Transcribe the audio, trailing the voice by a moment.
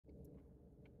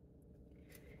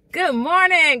Good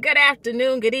morning, good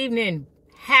afternoon, good evening.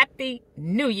 Happy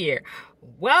New Year.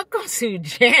 Welcome to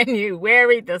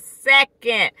January the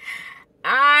 2nd.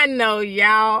 I know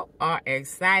y'all are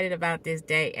excited about this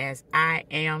day as I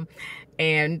am.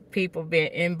 And people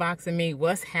been inboxing me,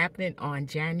 what's happening on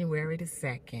January the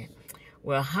 2nd?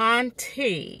 Well,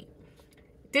 Hunty,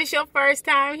 this your first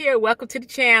time here. Welcome to the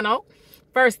channel.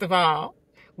 First of all,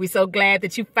 we're so glad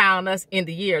that you found us in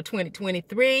the year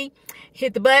 2023.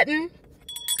 Hit the button.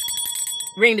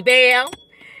 Ring the bell,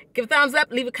 give a thumbs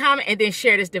up, leave a comment, and then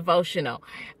share this devotional.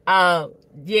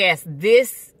 Yes,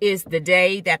 this is the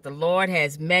day that the Lord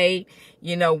has made.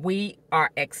 You know, we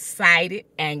are excited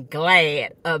and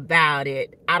glad about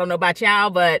it. I don't know about y'all,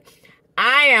 but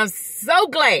I am so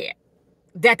glad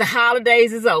that the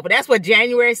holidays is over. That's what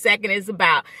January 2nd is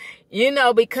about. You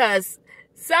know, because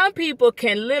some people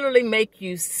can literally make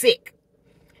you sick,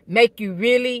 make you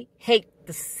really hate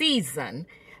the season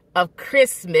of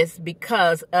Christmas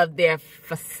because of their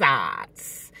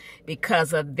facades,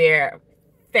 because of their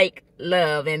fake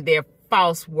love and their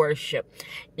false worship,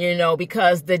 you know,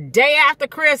 because the day after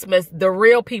Christmas, the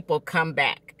real people come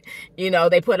back. You know,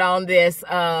 they put on this,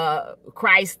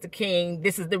 Christ the King,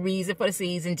 this is the reason for the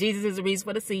season, Jesus is the reason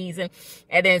for the season,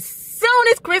 and then soon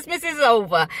as Christmas is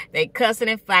over, they cussing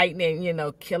and fighting and, you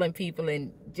know, killing people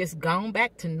and just gone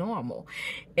back to normal.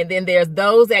 And then there's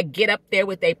those that get up there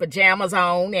with their pajamas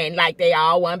on and like they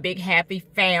all one big happy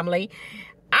family.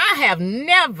 I have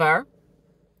never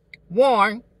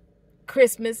worn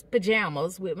Christmas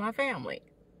pajamas with my family.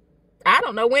 I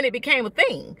don't know when it became a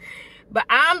thing, but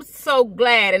I'm so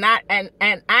glad. And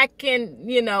I can,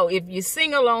 you know, if you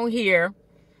sing along here,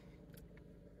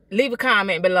 leave a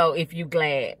comment below if you're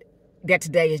glad that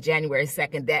today is January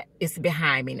 2nd, that it's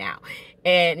behind me now.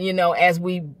 And, you know, as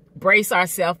we brace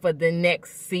ourselves for the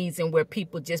next season where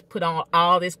people just put on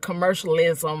all this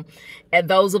commercialism, and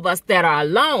those of us that are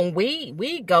alone,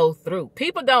 we go through.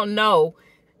 People don't know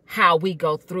how we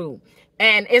go through.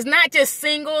 And it's not just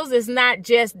singles. It's not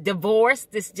just divorced.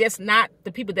 It's just not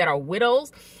the people that are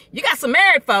widows. You got some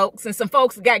married folks and some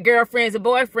folks that got girlfriends and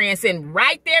boyfriends sitting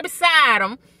right there beside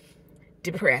them,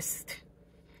 depressed.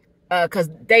 Because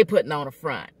they putting on a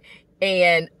front.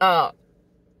 And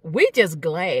we just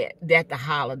glad that the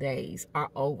holidays are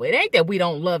over. It ain't that we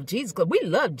don't love Jesus, because we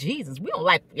love Jesus. We don't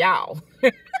like y'all.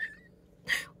 We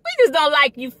just don't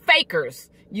like you fakers.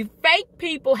 You fake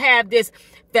people have this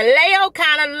phileo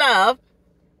kind of love,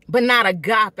 but not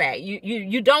agape.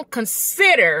 You don't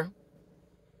consider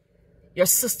your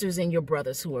sisters and your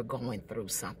brothers who are going through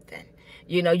something.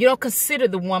 You know, you don't consider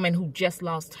the woman who just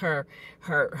lost her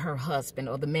husband,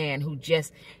 or the man who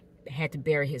just had to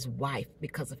bury his wife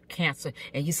because of cancer.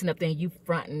 And you sit up there and you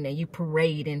fronting and you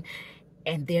parading,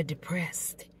 and they're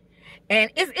depressed.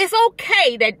 And it's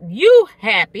okay that you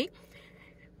happy,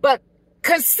 but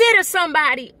consider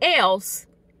somebody else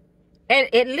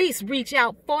and at least reach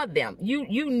out for them. You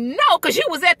know, because you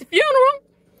was at the funeral.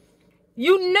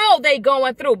 You know they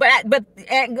going through, but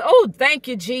oh, thank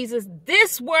you, Jesus.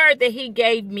 This word that he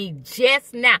gave me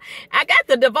just now. I got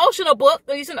the devotional book,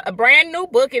 a brand new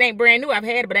book. It ain't brand new. I've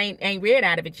had it, but I ain't read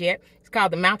out of it yet. It's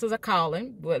called The Mountains Are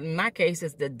Calling. But in my case,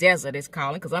 it's The Desert is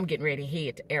Calling, because I'm getting ready to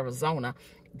head to Arizona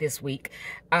this week.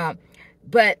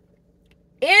 But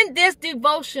in this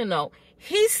devotional,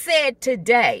 he said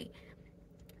today,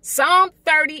 Psalm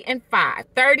 30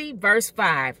 verse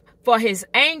 5, for his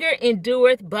anger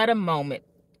endureth but a moment.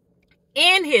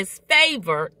 In his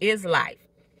favor is life.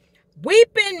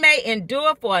 Weeping may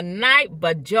endure for a night,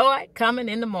 but joy coming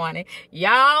in the morning.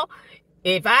 Y'all,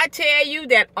 if I tell you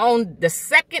that on the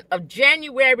 2nd of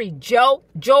January, Joe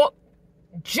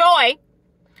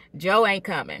ain't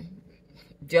coming.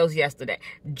 Joe's yesterday.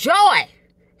 Joy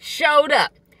showed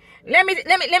up. Let me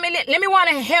want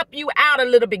to help you out a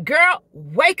little bit. Girl,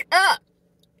 wake up.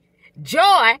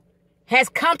 Joy has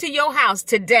come to your house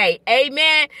today.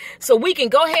 Amen. So we can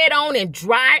go ahead on and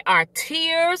dry our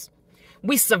tears.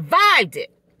 We survived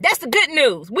it. That's the good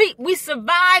news. We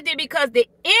survived it because the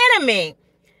enemy,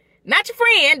 not your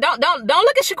friend, don't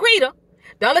look at Shaquita.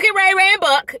 Don't look at Ray and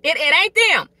Buck. It ain't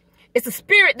them. It's the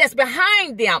spirit that's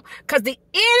behind them. Because the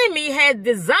enemy has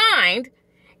designed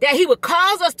that he would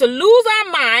cause us to lose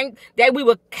our mind, that we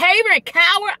would caver and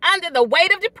cower under the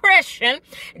weight of depression,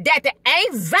 that the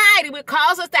anxiety would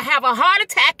cause us to have a heart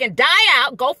attack and die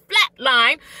out, go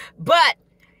flatline. But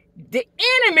the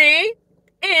enemy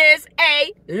is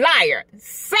a liar.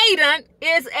 Satan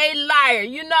is a liar,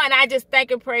 you know, and I just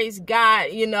thank and praise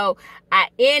God. You know, I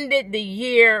ended the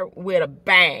year with a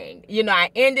bang. You know, I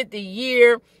ended the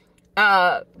year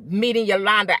meeting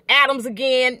Yolanda Adams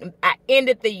again. I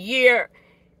ended the year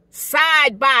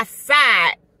side by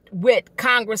side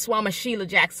Congresswoman Sheila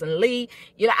Jackson Lee.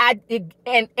 You know,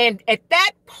 and at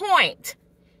that point,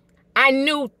 I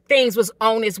knew things was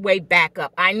on its way back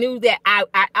up. I knew that I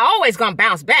always gonna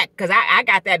bounce back because I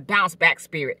got that bounce back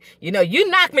spirit. You know, you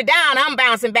knock me down, I'm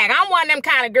bouncing back. I'm one of them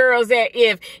kind of girls that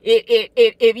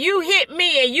if you hit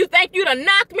me and you think you done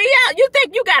knock me out, you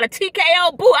think you got a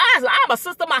TKO, boo. I'm a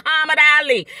Sister Muhammad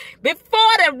Ali.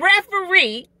 Before the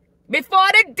referee,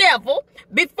 before the devil,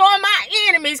 before my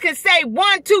enemies can say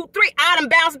 1, 2, 3, I done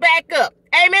bounce back up.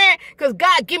 Amen. Because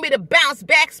God give me the bounce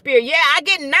back spirit. Yeah, I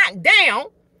get knocked down.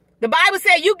 The Bible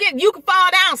said you can fall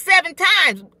down 7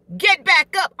 times, get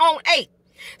back up on 8.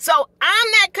 So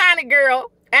I'm that kind of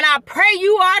girl, and I pray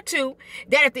you are too,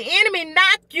 that if the enemy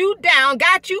knocked you down,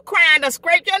 got you crying, or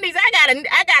scraped your knees,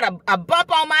 I got a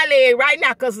bump on my leg right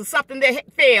now because of something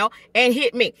that fell and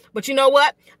hit me. But you know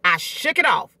what? I shook it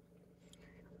off.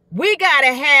 We got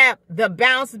to have the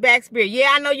bounce back spirit. Yeah,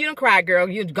 I know you done cried, girl.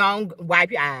 You gone wipe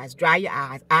your eyes, dry your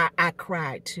eyes. I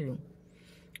cried too.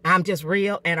 I'm just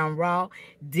real and I'm raw.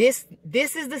 This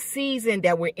is the season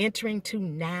that we're entering to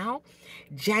now.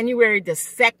 January the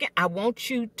 2nd, I want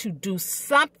you to do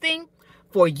something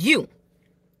for you.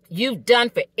 You've done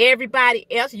for everybody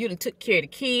else. You done took care of the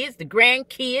kids, the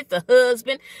grandkids, the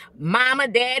husband, mama,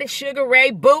 daddy, Sugar Ray,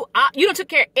 boo. You done took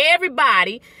care of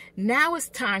everybody. Now it's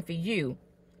time for you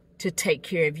to take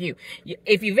care of you.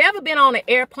 If you've ever been on an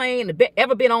airplane,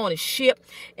 ever been on a ship,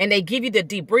 and they give you the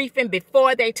debriefing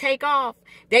before they take off,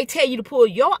 they tell you to pull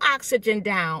your oxygen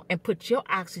down and put your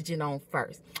oxygen on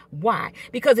first. Why?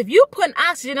 Because if you put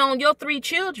oxygen on your 3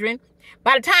 children,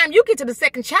 by the time you get to the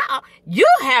 2nd child, you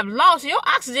have lost your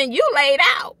oxygen. You laid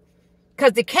out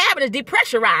because the cabin is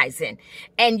depressurizing,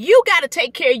 and you got to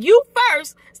take care of you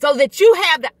first so that you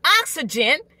have the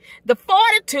oxygen, the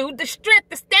fortitude, the strength,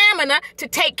 the stamina to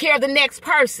take care of the next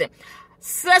person.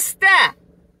 Sister,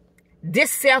 this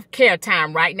self-care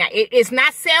time right now, it's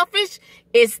not selfish.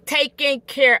 It's taking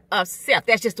care of self.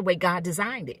 That's just the way God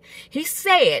designed it. He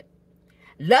said,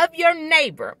 love your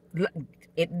neighbor. The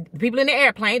people in the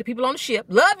airplane, the people on the ship,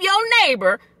 love your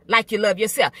neighbor like you love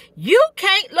yourself. You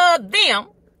can't love them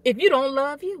if you don't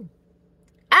love you.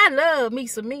 I love me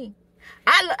some me.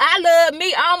 I love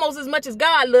me almost as much as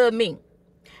God loved me.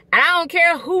 And I don't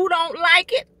care who don't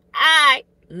like it. I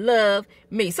love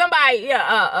me. Somebody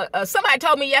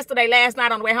told me last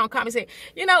night on the way home, and said,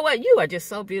 you know what? You are just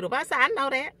so beautiful. I said, I know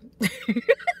that.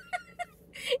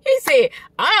 He said,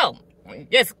 oh,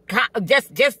 okay.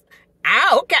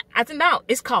 I said, no,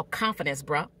 it's called confidence,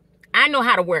 bro. I know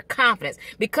how to wear confidence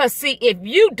because see, if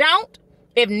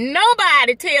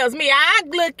nobody tells me, I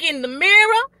look in the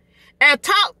mirror and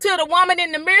talk to the woman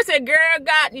in the mirror, said, girl,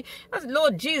 God, I said,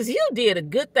 Lord Jesus, you did a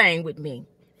good thing with me.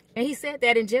 And he said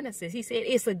that in Genesis. He said,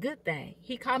 it's a good thing.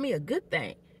 He called me a good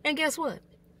thing. And guess what?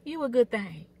 You a good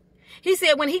thing. He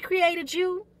said, when he created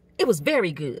you, it was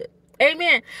very good.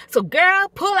 Amen. So girl,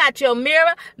 pull out your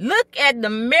mirror, look at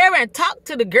the mirror and talk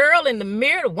to the girl in the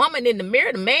mirror, the woman in the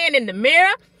mirror, the man in the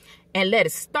mirror, and let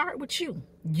it start with you.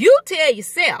 You tell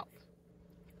yourself,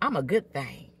 I'm a good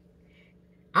thing.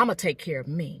 I'm going to take care of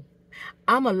me.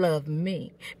 I'm going to love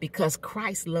me because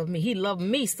Christ loved me. He loved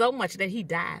me so much that he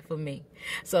died for me.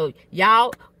 So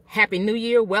y'all, Happy New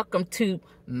Year. Welcome to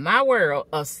my world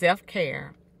of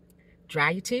self-care.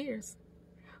 Dry your tears.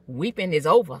 Weeping is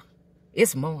over.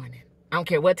 It's morning. I don't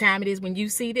care what time it is when you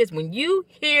see this. When you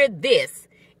hear this,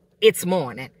 it's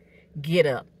morning. Get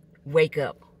up, wake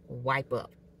up, wipe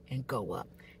up, and go up.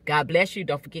 God bless you.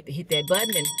 Don't forget to hit that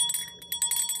button and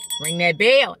ring that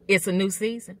bell. It's a new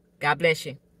season. God bless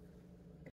you.